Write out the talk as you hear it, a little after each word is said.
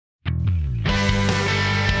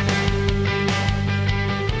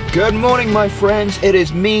Good morning, my friends. It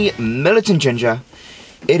is me, Militant Ginger.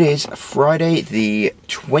 It is Friday, the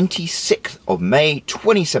 26th of May,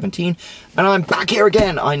 2017, and I'm back here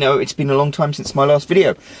again. I know it's been a long time since my last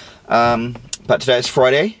video, but today is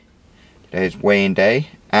Friday. Today is weigh-in day,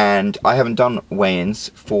 and I haven't done weigh-ins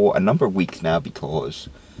for a number of weeks now because,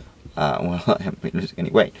 well, I haven't been losing any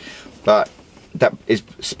weight. But that is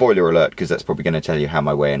spoiler alert, because that's probably going to tell you how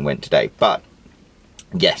my weigh-in went today. But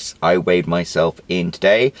yes, I weighed myself in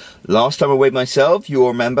today. Last time I weighed myself, you'll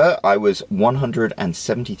remember, I was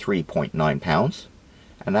 173.9 pounds.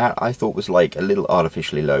 And that I thought was like a little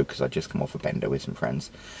artificially low because I'd just come off a bender with some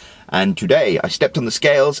friends. And today I stepped on the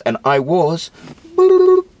scales and I was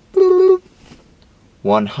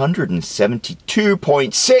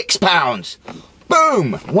 172.6 pounds.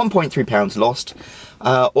 Boom! 1.3 pounds lost.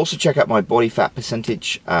 Also check out my body fat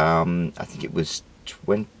percentage. I think it was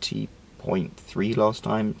 20.3 last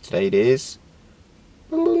time. Today it is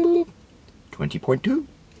 20.2,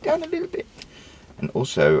 down a little bit. And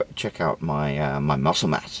also check out my my muscle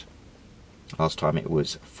mass. Last time it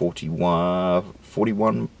was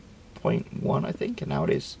 41.1 I think, and now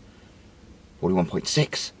it is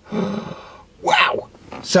 41.6. Wow.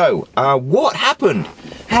 So what happened?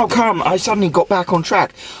 How come I suddenly got back on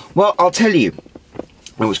track? Well, I'll tell you,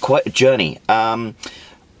 it was quite a journey.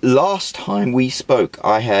 Last time we spoke,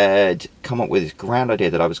 I had come up with this grand idea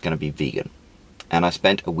that I was going to be vegan. And I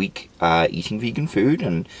spent a week eating vegan food,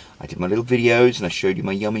 and I did my little videos, and I showed you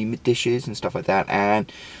my yummy dishes and stuff like that,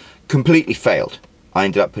 and completely failed. I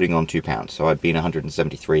ended up putting on 2 pounds, so I'd been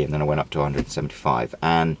 173, and then I went up to 175,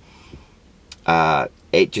 and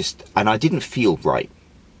it just, and I didn't feel right,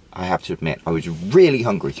 I have to admit. I was really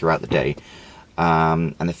hungry throughout the day,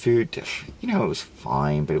 and the food, you know, it was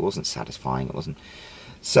fine, but it wasn't satisfying, it wasn't.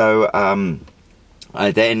 So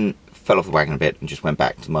I then fell off the wagon a bit and just went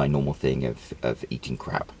back to my normal thing of eating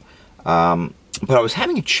crap. But I was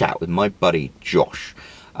having a chat with my buddy Josh.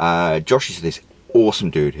 Josh is this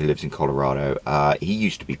awesome dude who lives in Colorado. He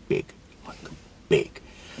used to be big, like big.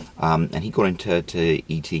 And he got into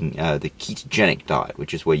eating the ketogenic diet,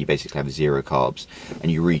 which is where you basically have 0 carbs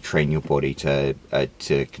and you retrain your body to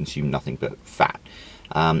consume nothing but fat.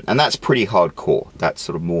 And that's pretty hardcore. That's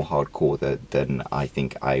sort of more hardcore than I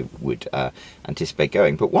think I would anticipate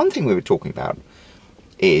going. But one thing we were talking about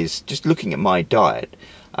is just looking at my diet.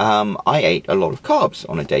 I ate a lot of carbs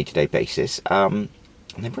on a day-to-day basis, and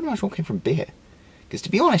they pretty much all came from beer. Because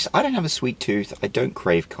to be honest, I don't have a sweet tooth. I don't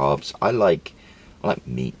crave carbs. I like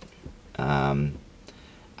meat. And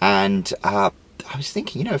I was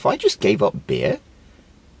thinking, you know, if I just gave up beer,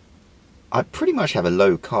 I'd pretty much have a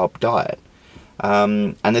low-carb diet.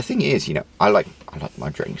 And the thing is, you know, I like my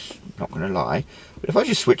drinks, not going to lie, but if I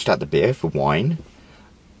just switched out the beer for wine,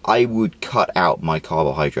 I would cut out my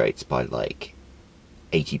carbohydrates by like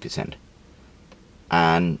 80%.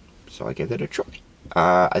 And so I gave that a try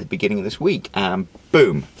at the beginning of this week, and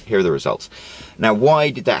boom, here are the results. Now, why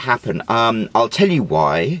did that happen? I'll tell you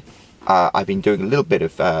why. I've been doing a little bit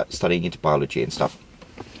of studying into biology and stuff.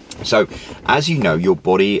 So, as you know, your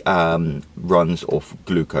body runs off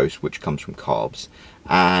glucose, which comes from carbs,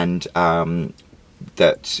 and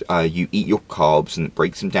that you eat your carbs and it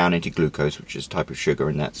breaks them down into glucose, which is a type of sugar,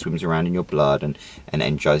 and that swims around in your blood and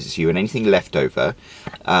energizes you, and anything left over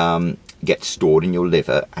gets stored in your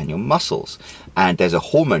liver and your muscles. And there's a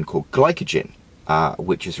hormone called glycogen,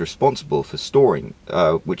 which is responsible for storing,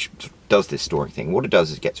 which does this storing thing. What it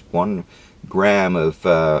does is it gets 1 gram of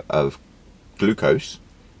glucose,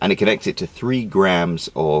 and it connects it to 3 grams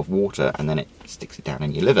of water, and then it sticks it down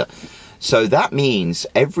in your liver. So that means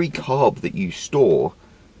every carb that you store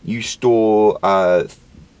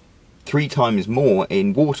 3 times more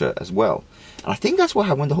in water as well. And I think that's what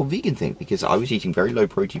happened with the whole vegan thing, because I was eating very low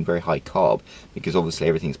protein, very high carb, because obviously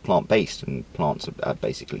everything's plant-based, and plants are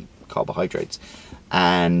basically carbohydrates.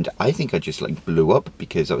 And I think I just like blew up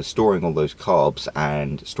because I was storing all those carbs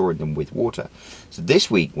and storing them with water. So this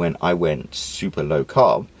week when I went super low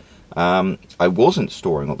carb, I wasn't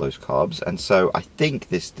storing all those carbs, and so I think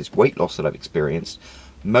this weight loss that I've experienced,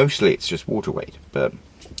 mostly it's just water weight, but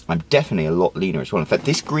I'm definitely a lot leaner as well. In fact,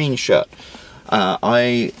 this green shirt,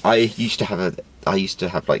 I used to have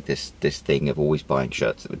like this thing of always buying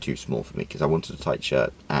shirts that were too small for me because I wanted a tight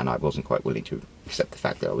shirt, and I wasn't quite willing to accept the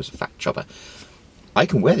fact that I was a fat chubber. I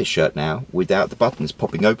can wear this shirt now without the buttons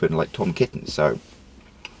popping open like Tom Kitten. So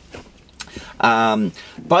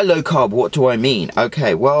by low carb, what do I mean?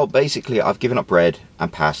 Okay, well, basically I've given up bread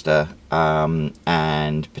and pasta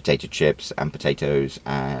and potato chips and potatoes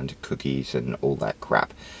and cookies and all that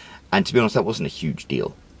crap. And to be honest, that wasn't a huge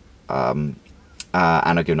deal. And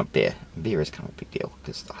I've given up beer. Beer is kind of a big deal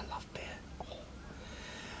because I love beer. Oh.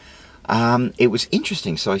 It was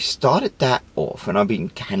interesting. So I started that off, and I've been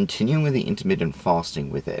continuing with the intermittent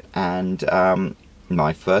fasting with it. And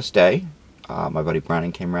my first day, my buddy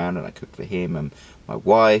Brandon came around, and I cooked for him and my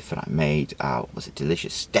wife, and I made what was it,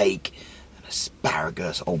 delicious steak and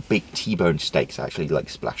asparagus, big T-bone steaks actually, like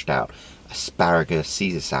splashed out, asparagus,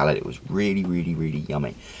 Caesar salad. It was really, really, really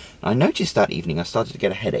yummy. And I noticed that evening I started to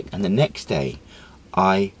get a headache, and the next day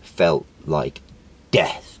I felt like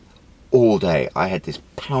death all day. I had this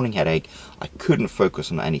pounding headache. I couldn't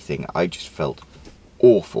focus on anything. I just felt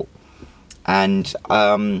awful. And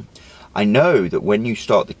I know that when you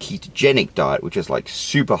start the ketogenic diet, which is like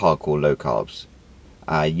super hardcore low carbs,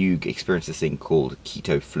 you experience this thing called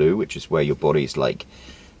keto flu, which is where your body's like,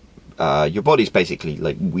 your body's basically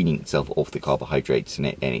like weaning itself off the carbohydrates, and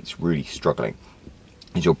it's really struggling.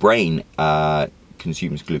 As your brain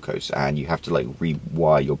consumes glucose, and you have to like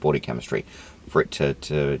rewire your body chemistry for it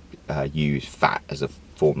to use fat as a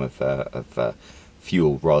form of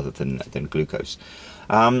fuel rather than glucose.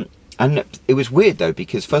 And it was weird though,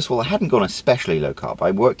 because first of all, I hadn't gone especially low carb.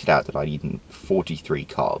 I worked it out that I'd eaten 43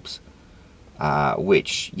 carbs,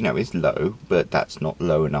 which, you know, is low, but that's not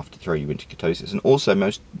low enough to throw you into ketosis. And also,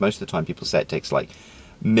 most of the time people say it takes like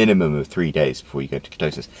minimum of 3 days before you go into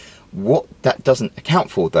ketosis. What that doesn't account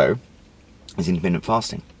for though is intermittent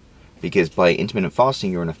fasting. Because by intermittent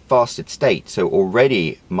fasting, you're in a fasted state. So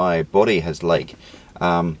already my body has like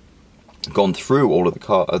gone through all of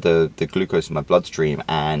the glucose in my bloodstream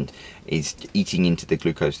and is eating into the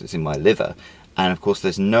glucose that's in my liver. And of course,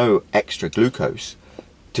 there's no extra glucose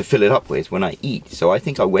to fill it up with when I eat. So I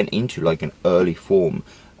think I went into like an early form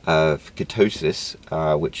of ketosis,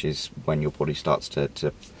 which is when your body starts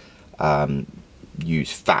to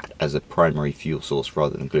use fat as a primary fuel source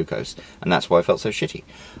rather than glucose, and that's why I felt so shitty.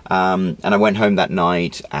 And I went home that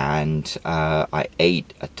night, and I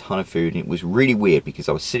ate a ton of food, and it was really weird because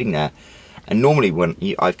I was sitting there, and normally when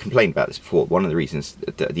I've complained about this before, one of the reasons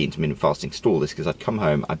that the intermittent fasting stalled is because I'd come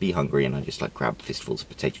home, I'd be hungry, and I'd just like grab fistfuls of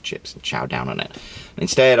potato chips and chow down on it.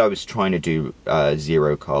 Instead, I was trying to do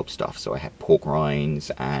zero carb stuff, so I had pork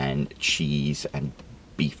rinds and cheese and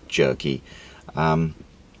beef jerky.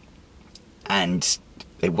 And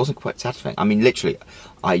it wasn't quite satisfying. I mean, literally,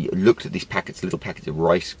 I looked at these little packets of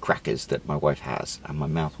rice crackers that my wife has, and my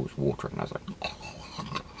mouth was watering. I was like,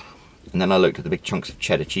 and then I looked at the big chunks of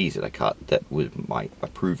cheddar cheese that I cut that was my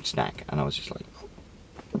approved snack, and I was just like,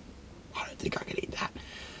 I don't think I could eat that.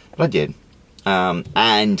 But I did.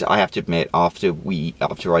 And I have to admit, after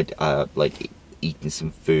I'd like eaten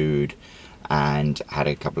some food and had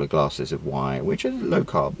a couple of glasses of wine, which is low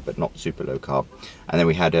carb but not super low carb, and then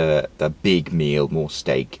we had a big meal, more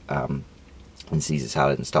steak and Caesar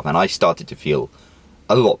salad and stuff, and I started to feel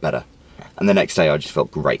a lot better, and the next day I just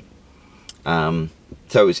felt great. So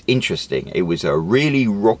it was interesting. It was a really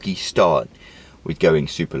rocky start with going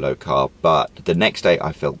super low carb, but the next day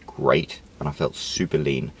I felt great and I felt super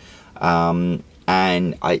lean.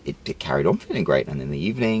 And it carried on feeling great. And in the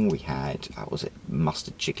evening we had, was it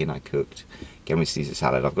mustard chicken I cooked, again with Caesar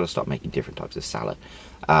salad. I've got to start making different types of salad.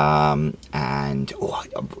 There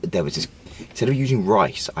was this, instead of using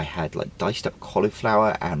rice, I had like diced up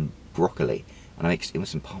cauliflower and broccoli, and I mixed it with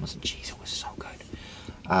some Parmesan cheese. It was so good.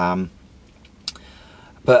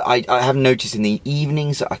 But I have noticed in the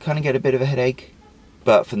evenings that I kind of get a bit of a headache.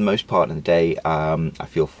 But for the most part of the day, I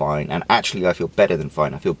feel fine. And actually, I feel better than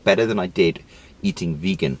fine. I feel better than I did eating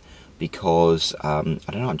vegan, because, I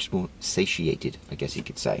don't know, I'm just more satiated, I guess you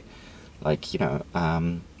could say. Like, you know,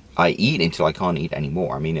 I eat until I can't eat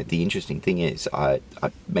anymore. I mean, the interesting thing is, I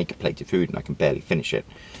make a plate of food and I can barely finish it.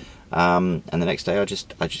 And the next day, I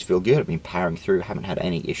just feel good. I've been powering through, haven't had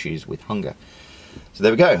any issues with hunger. So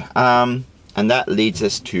there we go. And that leads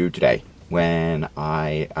us to today, when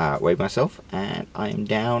I weighed myself, and I am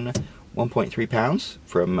down 1.3 pounds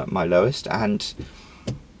from my lowest, and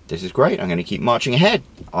this is great. I'm going to keep marching ahead.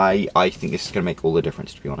 I think this is going to make all the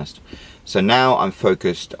difference, to be honest. So now I'm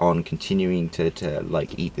focused on continuing to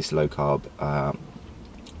like eat this low carb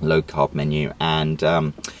menu, and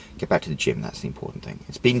get back to the gym. That's the important thing.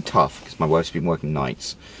 It's been tough because my wife's been working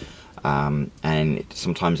nights. And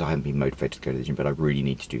sometimes I haven't been motivated to go to the gym, but I really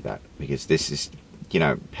need to do that, because this is, you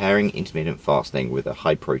know, pairing intermittent fasting with a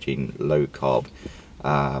high protein, low carb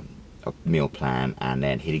meal plan, and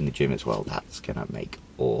then hitting the gym as well. That's going to make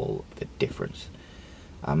all the difference.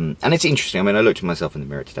 And it's interesting. I mean, I looked at myself in the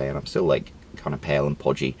mirror today and I'm still like kind of pale and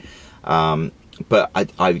podgy. But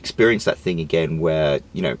I've experienced that thing again where,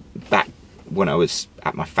 you know, back when I was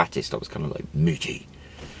at my fattest, I was kind of like meaty.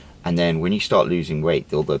 And then when you start losing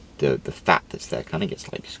weight, all the fat that's there kind of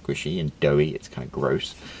gets like squishy and doughy. It's kind of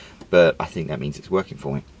gross. But I think that means it's working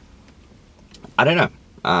for me. I don't know.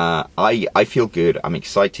 I feel good. I'm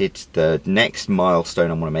excited. The next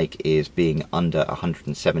milestone I want to make is being under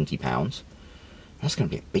 170 pounds. That's going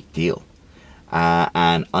to be a big deal.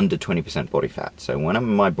 And under 20% body fat. So when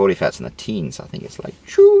my body fat's in the teens, I think it's like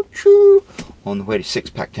choo choo on the way to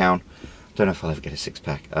six-pack town. Don't know if I'll ever get a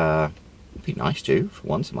six-pack. It'd be nice to for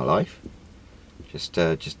once in my life. Just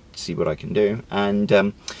see what I can do. And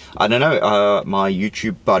I don't know, my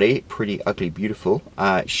YouTube buddy, Pretty Ugly Beautiful,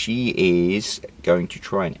 she is going to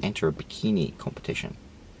try and enter a bikini competition,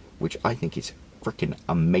 which I think is freaking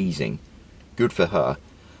amazing. Good for her.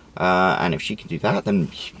 And if she can do that,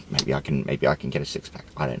 then maybe I can get a six-pack.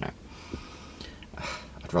 I don't know.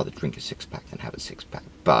 I'd rather drink a six-pack than have a six-pack,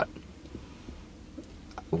 but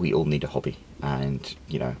we all need a hobby, and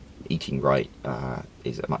you know, eating right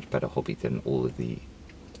is a much better hobby than all of the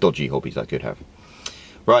dodgy hobbies I could have.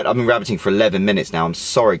 Right, I've been rabbiting for 11 minutes now. I'm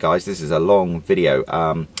sorry guys, this is a long video,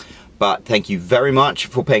 but thank you very much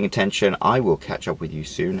for paying attention. I will catch up with you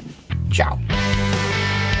soon. Ciao.